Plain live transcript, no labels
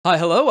Hi,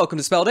 hello, welcome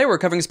to Spell Day. We're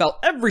covering a spell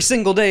every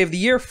single day of the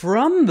year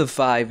from the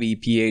 5e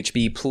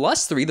PHP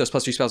 +3. Those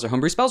 +3 spells are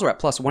homebrew spells. We're at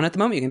 +1 at the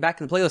moment. You can back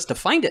in the playlist to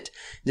find it.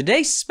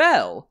 Today's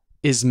spell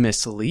is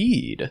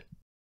Mislead.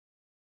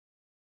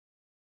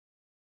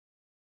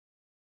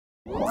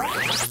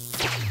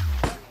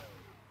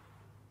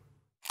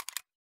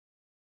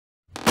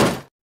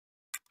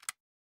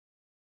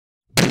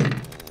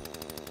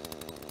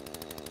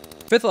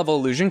 Fifth level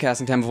illusion,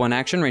 casting time of 1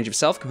 action, range of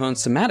self,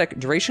 components somatic,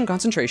 duration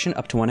concentration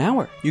up to 1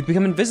 hour. You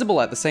become invisible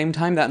at the same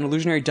time that an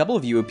illusionary double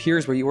of you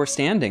appears where you are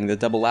standing. The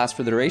double lasts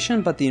for the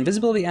duration, but the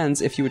invisibility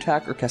ends if you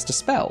attack or cast a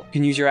spell. You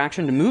can use your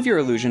action to move your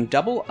illusion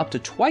double up to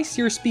twice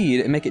your speed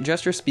and make it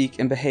gesture, speak,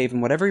 and behave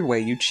in whatever way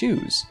you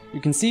choose.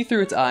 You can see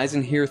through its eyes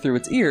and hear through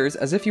its ears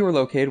as if you were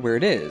located where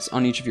it is.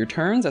 On each of your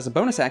turns, as a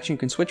bonus action, you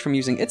can switch from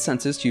using its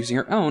senses to using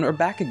your own or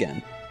back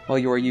again. While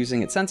you are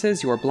using its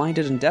senses, you are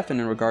blinded and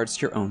deafened in regards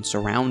to your own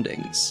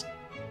surroundings.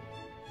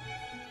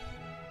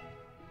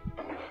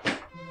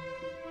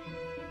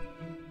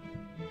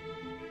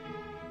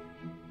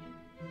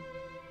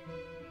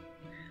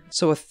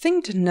 So a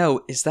thing to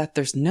note is that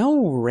there's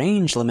no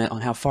range limit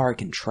on how far it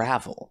can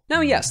travel.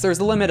 Now yes, there's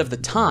the limit of the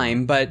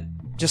time, but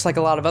just like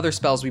a lot of other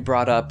spells we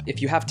brought up,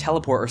 if you have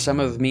teleport or some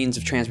other means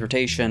of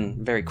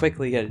transportation very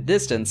quickly at a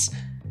distance,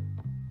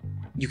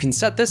 you can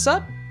set this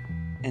up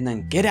and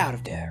then get out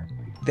of there.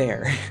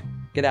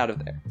 Get out of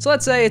there. So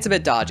let's say it's a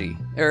bit dodgy,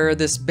 or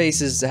this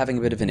base is having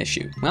a bit of an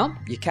issue. Well,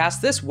 you cast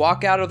this,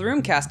 walk out of the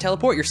room, cast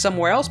teleport, you're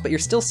somewhere else, but you're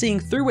still seeing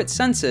through its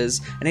senses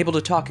and able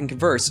to talk and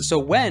converse. So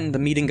when the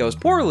meeting goes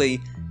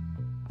poorly,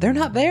 they're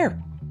not there.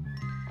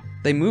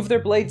 They move their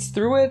blades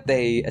through it,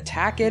 they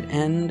attack it,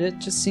 and it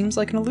just seems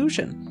like an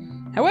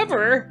illusion.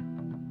 However,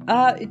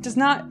 it does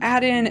not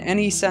add in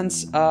any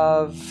sense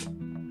of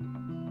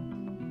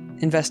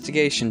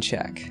investigation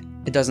check.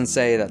 It doesn't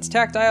say that's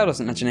tactile,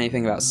 doesn't mention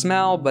anything about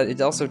smell, but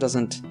it also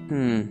doesn't,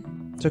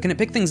 So can it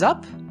pick things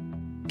up?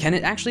 Can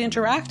it actually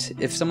interact?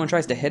 If someone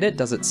tries to hit it,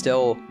 does it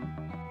still...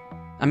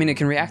 I mean, it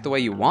can react the way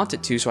you want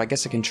it to, so I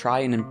guess it can try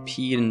and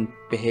impede and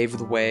behave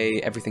the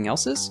way everything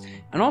else is.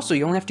 And also,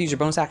 you only have to use your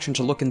bonus action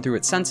to look in through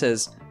its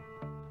senses.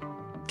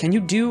 Can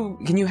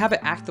you have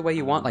it act the way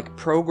you want, like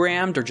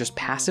programmed or just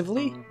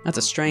passively? That's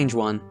a strange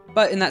one.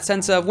 But in that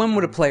sense of, when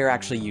would a player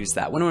actually use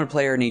that? When would a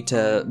player need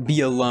to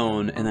be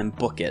alone and then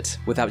book it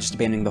without just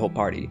abandoning the whole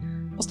party?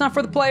 Well, it's not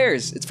for the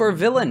players, it's for a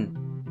villain.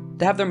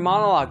 To have their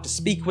monologue, to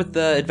speak with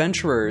the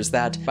adventurers,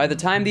 that by the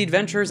time the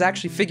adventurers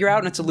actually figure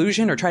out its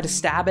illusion or try to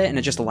stab it and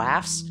it just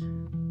laughs,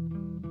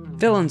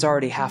 villain's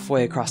already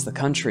halfway across the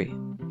country.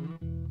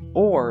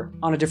 Or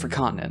on a different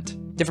continent,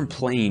 different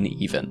plane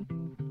even.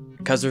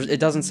 Because it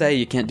doesn't say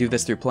you can't do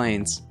this through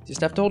planes. You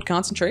just have to hold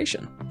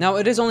concentration. Now,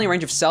 it is only a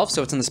range of self,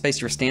 so it's in the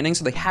space you're standing,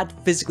 so they had to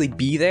physically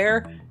be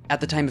there at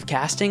the time of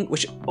casting,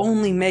 which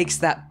only makes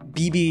that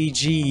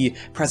BBG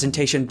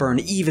presentation burn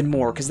even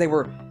more, because they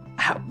were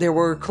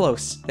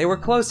close. They were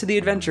close to the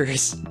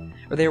adventurers.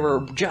 Or they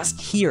were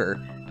just here,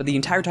 but the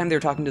entire time they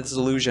were talking to this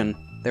illusion,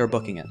 they were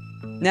booking it.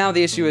 Now,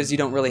 the issue is you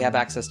don't really have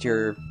access to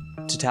your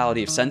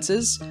totality of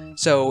senses,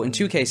 so in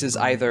two cases,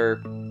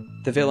 either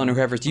the villain or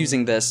whoever's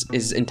using this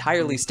is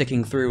entirely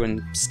sticking through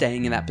and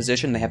staying in that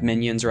position. They have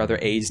minions or other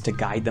aides to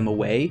guide them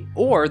away.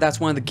 Or that's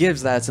one of the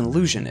gives that it's an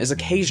illusion, is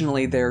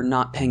occasionally they're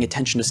not paying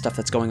attention to stuff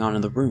that's going on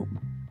in the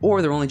room.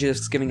 Or they're only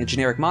just giving a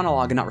generic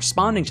monologue and not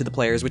responding to the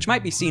players, which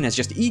might be seen as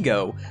just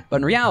ego, but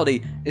in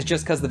reality, it's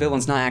just because the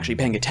villain's not actually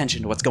paying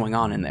attention to what's going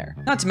on in there.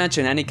 Not to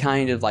mention any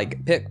kind of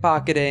like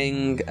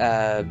pickpocketing,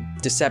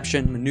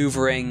 deception,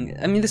 maneuvering.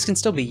 I mean, this can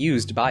still be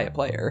used by a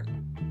player.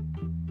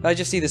 But I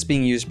just see this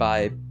being used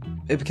by,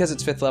 because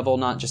it's 5th level,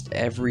 not just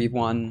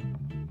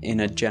everyone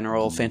in a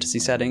general fantasy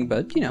setting,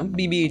 but, you know,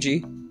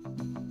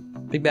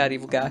 BBEG. Big bad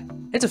evil guy.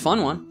 It's a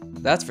fun one,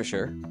 that's for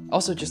sure.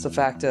 Also just the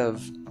fact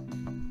of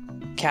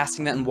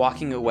casting that and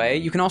walking away.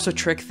 You can also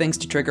trick things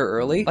to trigger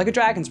early, like a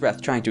dragon's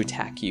breath trying to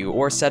attack you,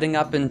 or setting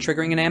up and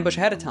triggering an ambush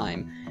ahead of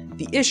time.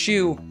 The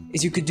issue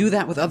is you could do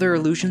that with other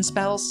illusion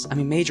spells. I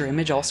mean, Major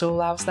Image also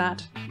allows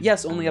that.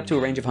 Yes, only up to a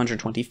range of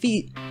 120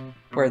 feet,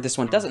 where this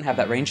one doesn't have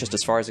that range, just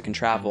as far as it can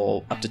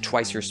travel up to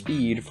twice your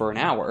speed for an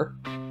hour.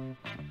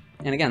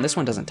 And again, this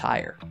one doesn't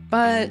tire.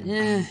 But,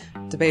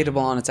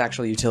 debatable on its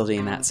actual utility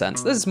in that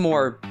sense. This is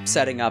more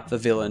setting up the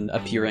villain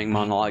appearing,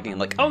 monologuing,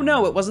 like, oh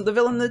no, it wasn't the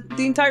villain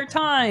the entire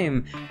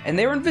time! And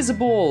they were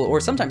invisible! Or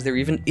sometimes they were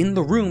even in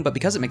the room, but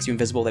because it makes you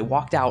invisible, they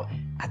walked out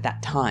at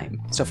that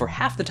time. So for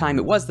half the time,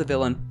 it was the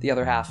villain, the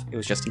other half, it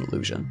was just an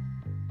illusion.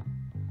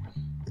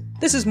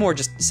 This is more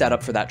just set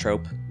up for that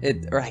trope.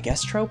 Or I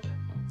guess trope?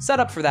 Set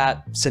up for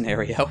that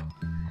scenario.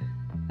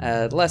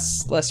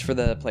 Less for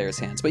the player's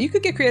hands, but you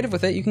could get creative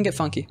with it, you can get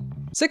funky.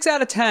 6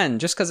 out of 10,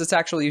 just because it's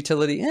actual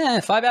utility.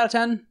 5 out of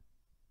 10.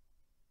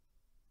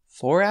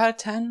 4 out of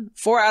 10?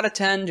 4 out of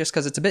 10, just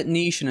because it's a bit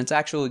niche and its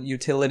actual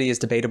utility is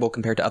debatable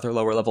compared to other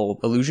lower level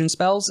illusion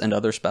spells and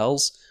other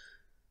spells.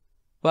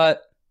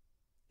 But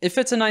it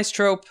fits a nice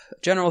trope,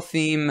 general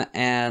theme,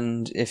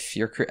 and if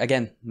you're,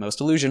 again,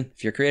 most illusion,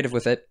 if you're creative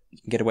with it, you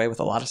can get away with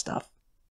a lot of stuff.